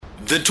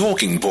The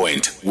Talking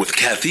Point with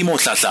Kathy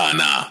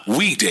Motlatlana.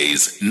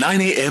 Weekdays,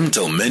 9 a.m.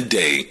 till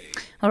midday.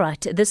 All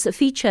right, this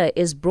feature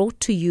is brought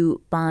to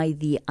you by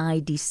the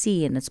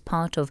IDC, and it's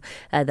part of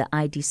the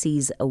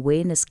IDC's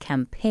awareness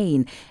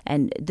campaign.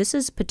 And this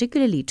is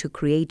particularly to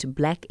create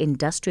Black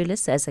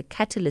industrialists as a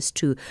catalyst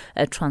to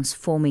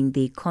transforming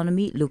the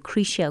economy.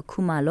 Lucretia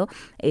Khumalo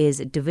is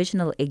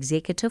Divisional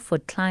Executive for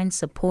Client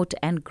Support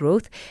and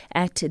Growth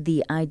at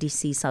the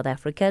IDC South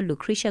Africa.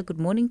 Lucretia, good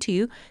morning to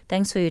you.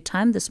 Thanks for your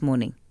time this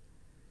morning.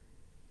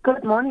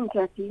 Good morning,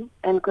 Kathy,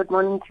 and good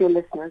morning to your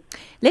listeners.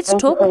 Let's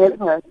talk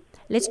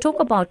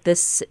about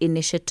this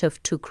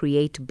initiative to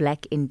create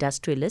Black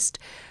industrialists.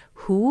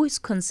 Who is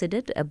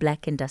considered a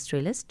Black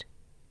industrialist?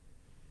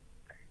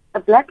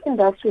 A Black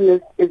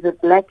industrialist is a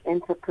Black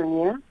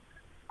entrepreneur,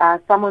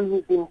 someone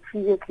who's been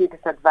previously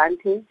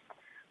disadvantaged,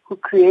 who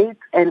creates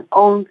and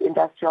owns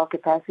industrial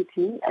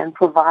capacity and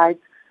provides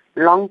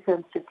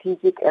long-term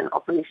strategic and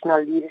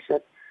operational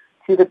leadership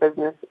to the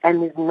business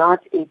and is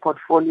not a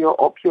portfolio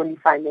or purely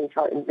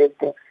financial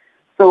investor.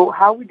 So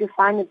how we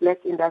define a Black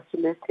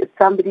industrialist is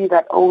somebody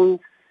that owns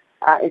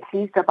at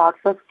least about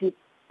 50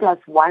 plus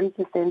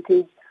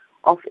 1%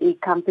 of a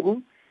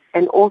company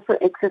and also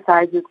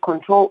exercises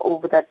control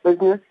over that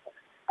business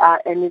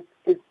and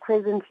is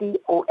presently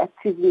or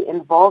actively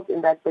involved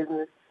in that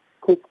business,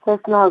 takes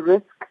personal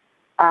risk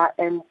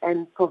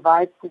and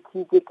provides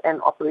strategic and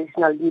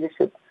operational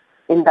leadership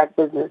in that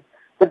business.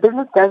 The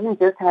business doesn't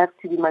just have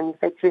to be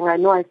manufacturing. I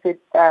know I said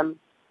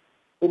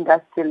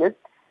industrialist,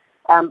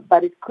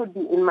 but it could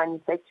be in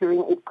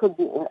manufacturing. It could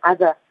be in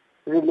other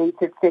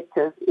related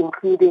sectors,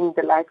 including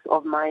the likes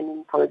of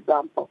mining, for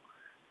example.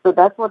 So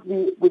that's what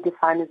we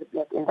define as a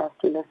Black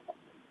industrialist.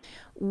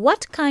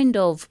 What kind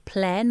of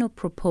plan or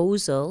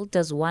proposal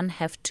does one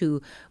have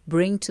to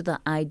bring to the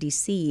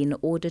IDC in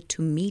order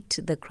to meet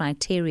the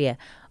criteria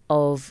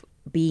of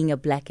being a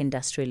Black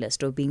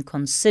industrialist or being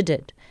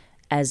considered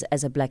as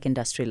a Black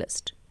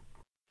industrialist?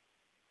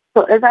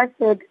 So as I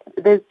said,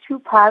 there's two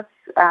paths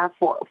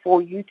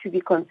for you to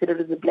be considered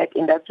as a Black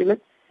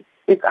industrialist.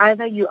 It's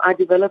either you are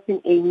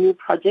developing a new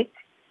project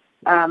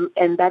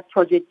and that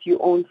project you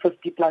own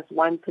 50 plus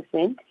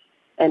 1%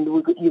 and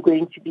you're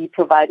going to be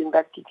providing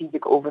that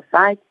strategic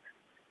oversight.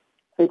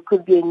 So it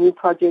could be a new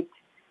project,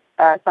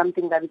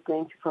 something that is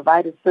going to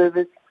provide a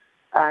service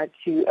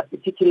to a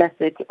particular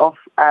set of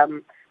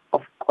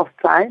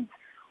clients.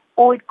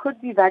 Or it could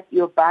be that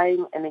you're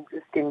buying an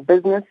existing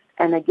business,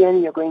 and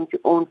again, you're going to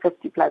own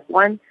 50 plus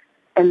 1,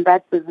 and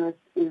that business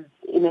is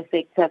in a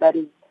sector that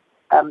is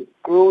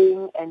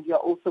growing, and you're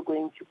also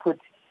going to put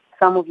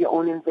some of your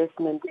own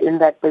investment in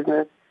that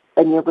business,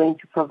 and you're going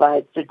to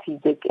provide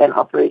strategic and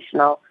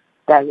operational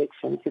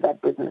direction to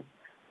that business.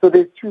 So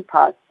there's two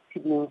parts to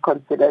being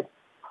considered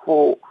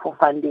for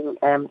funding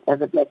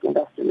as a Black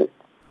industrialist.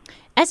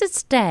 As it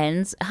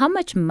stands, how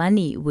much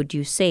money would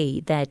you say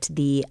that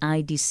the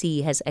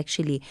IDC has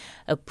actually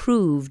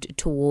approved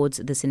towards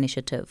this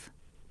initiative?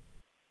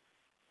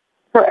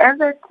 So as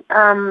at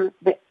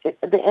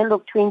the end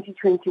of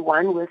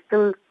 2021, we're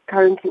still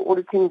currently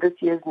auditing this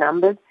year's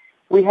numbers.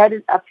 We had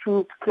it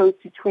approved close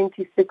to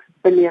 26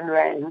 billion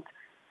rand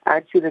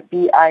to the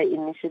BI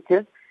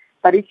initiative.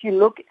 But if you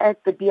look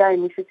at the BI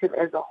initiative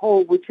as a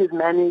whole, which is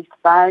managed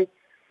by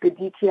the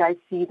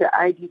DTIC, the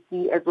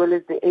IDC, as well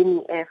as the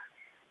NEF,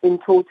 in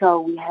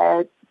total, we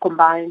had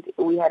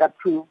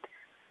approved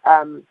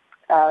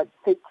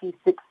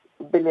 36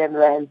 billion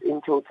rand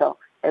in total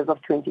as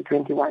of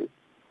 2021.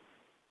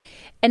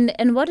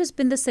 And what has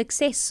been the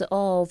success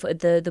of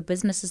the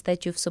businesses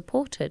that you've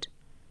supported?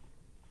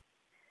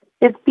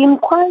 It's been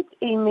quite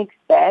a mixed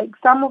bag.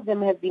 Some of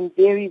them have been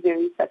very,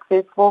 very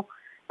successful,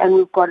 and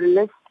we've got a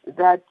list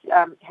that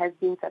has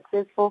been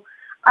successful.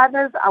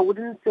 Others, I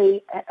wouldn't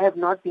say have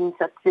not been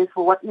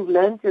successful. What we've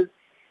learned is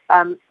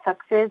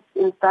success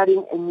in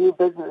starting a new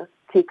business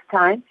takes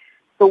time.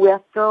 So we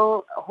are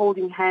still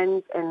holding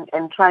hands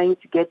and trying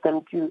to get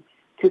them to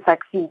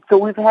succeed. So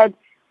we've had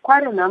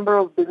quite a number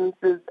of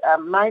businesses.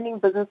 Mining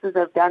businesses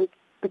have done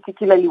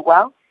particularly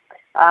well.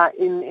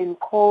 In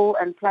coal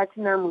and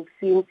platinum, we've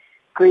seen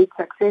great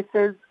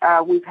successes.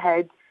 We've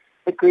had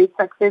great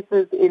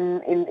successes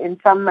in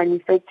some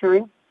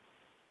manufacturing.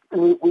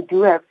 And we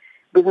do have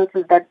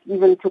businesses that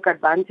even took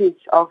advantage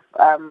of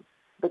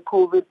the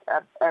COVID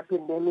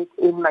pandemic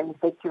in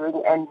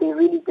manufacturing, and they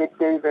really did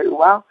very, very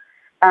well.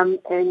 And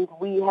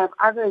we have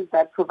others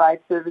that provide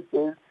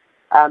services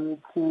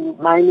to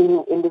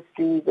mining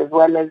industries as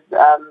well as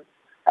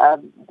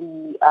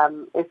the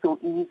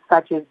SOEs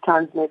such as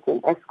Transnet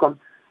and Eskom.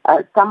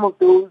 Some of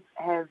those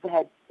have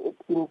had, it's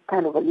been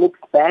kind of a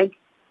mixed bag.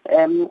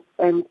 And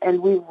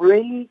we've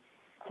really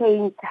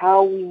changed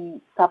how we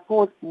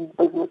support these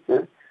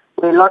businesses.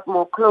 We're a lot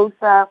more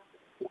closer,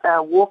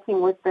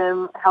 working with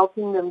them,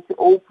 helping them to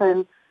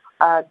open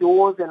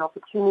doors and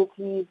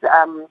opportunities.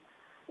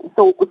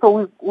 So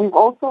we've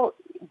also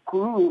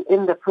grew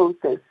in the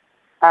process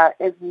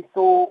as we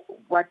saw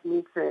what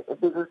makes a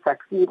business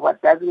succeed,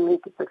 what doesn't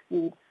make it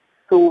succeed.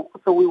 So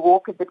we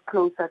walk a bit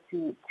closer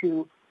to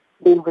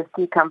the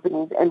investee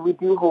companies, and we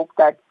do hope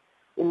that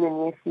in the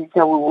near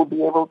future we will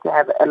be able to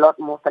have a lot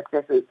more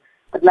successes.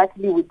 But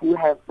luckily, we do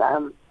have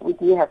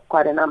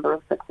quite a number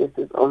of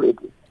successes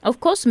already. Of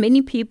course,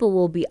 many people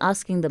will be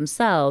asking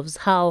themselves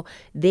how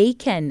they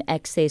can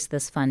access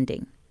this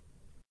funding.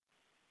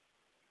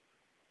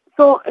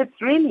 So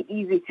it's really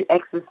easy to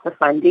access the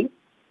funding.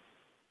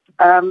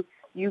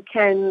 You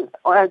can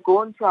go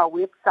onto our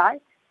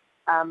website,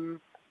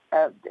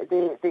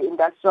 the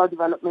Industrial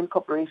Development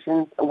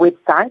Corporation's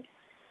website.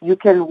 You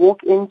can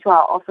walk into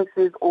our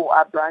offices or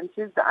our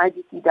branches. The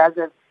IDC does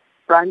have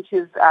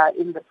branches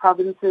in the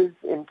provinces,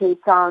 in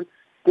Cape Town,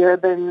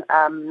 Durban,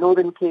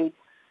 Northern Cape,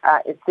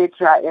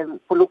 etc., and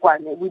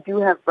Polokwane. We do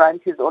have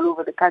branches all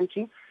over the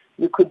country.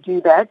 You could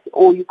do that,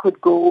 or you could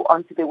go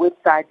onto the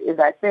website, as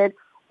I said,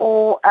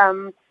 or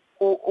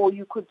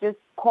you could just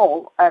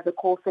call the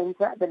call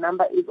center. The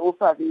number is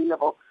also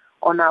available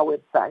on our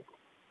website.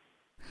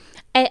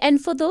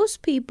 And for those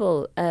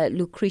people,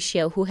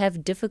 Lucretia, who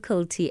have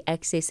difficulty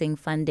accessing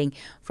funding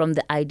from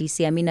the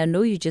IDC, I mean, I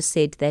know you just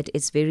said that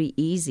it's very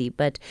easy,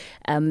 but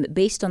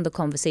based on the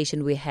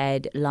conversation we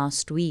had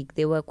last week,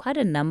 there were quite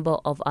a number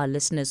of our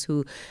listeners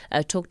who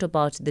talked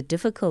about the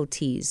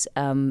difficulties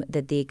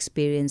that they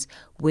experience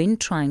when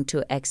trying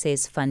to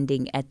access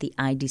funding at the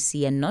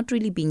IDC and not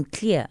really being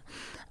clear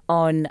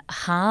on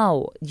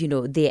how,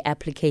 their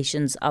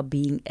applications are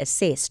being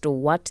assessed or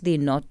what they're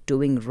not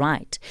doing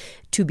right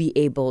to be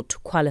able to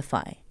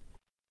qualify.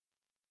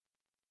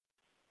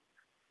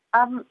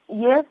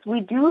 Yes, we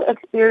do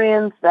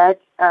experience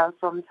that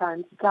from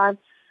time to time.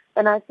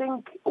 And I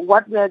think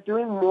what we are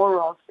doing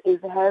more of is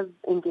have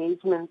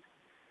engagements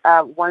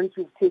once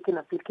we've taken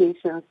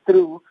applications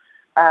through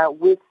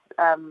with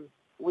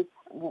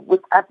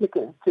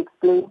applicants to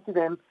explain to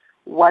them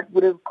what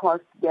would have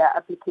cost their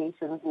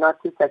applications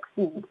not to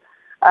succeed.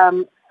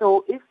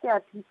 So if there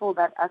are people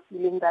that are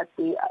feeling that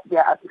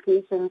their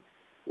applications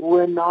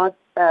were not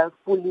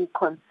fully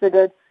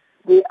considered,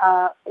 they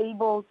are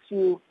able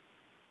to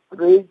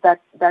raise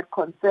that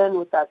concern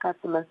with our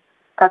customer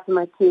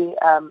care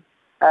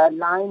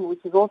line,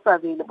 which is also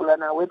available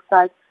on our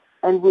website,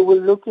 and we will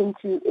look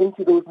into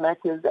those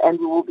matters, and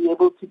we will be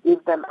able to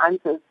give them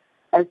answers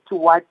as to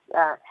what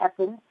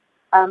happened.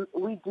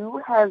 We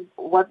do have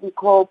what we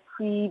call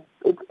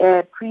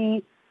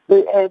pre-business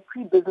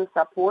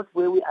support,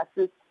 where we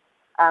assist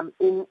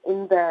in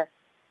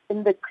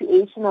the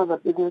creation of a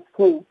business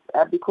case,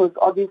 because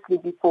obviously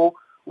before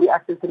we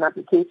access an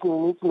application,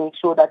 we need to make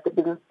sure that the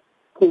business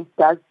case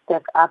does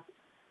stack up.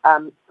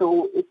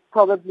 So it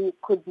probably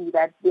could be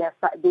that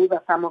those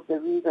are some of the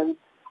reasons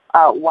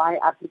why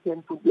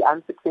applicants would be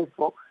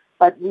unsuccessful.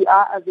 But we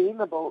are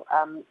available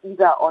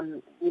either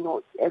on,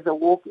 as a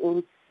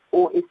walk-in,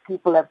 or if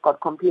people have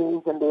got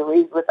complaints and they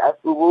raise with us,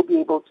 we will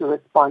be able to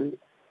respond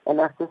and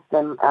assist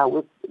them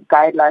with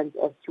guidelines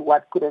as to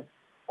what could have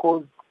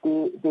caused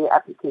the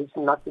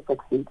application not to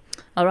succeed.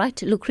 All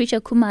right,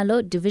 Lucretia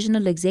Khumalo,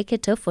 Divisional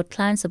Executive for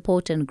Client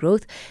Support and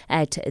Growth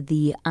at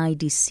the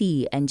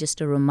IDC. And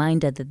just a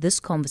reminder that this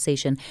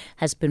conversation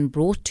has been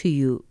brought to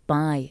you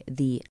by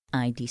the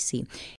IDC.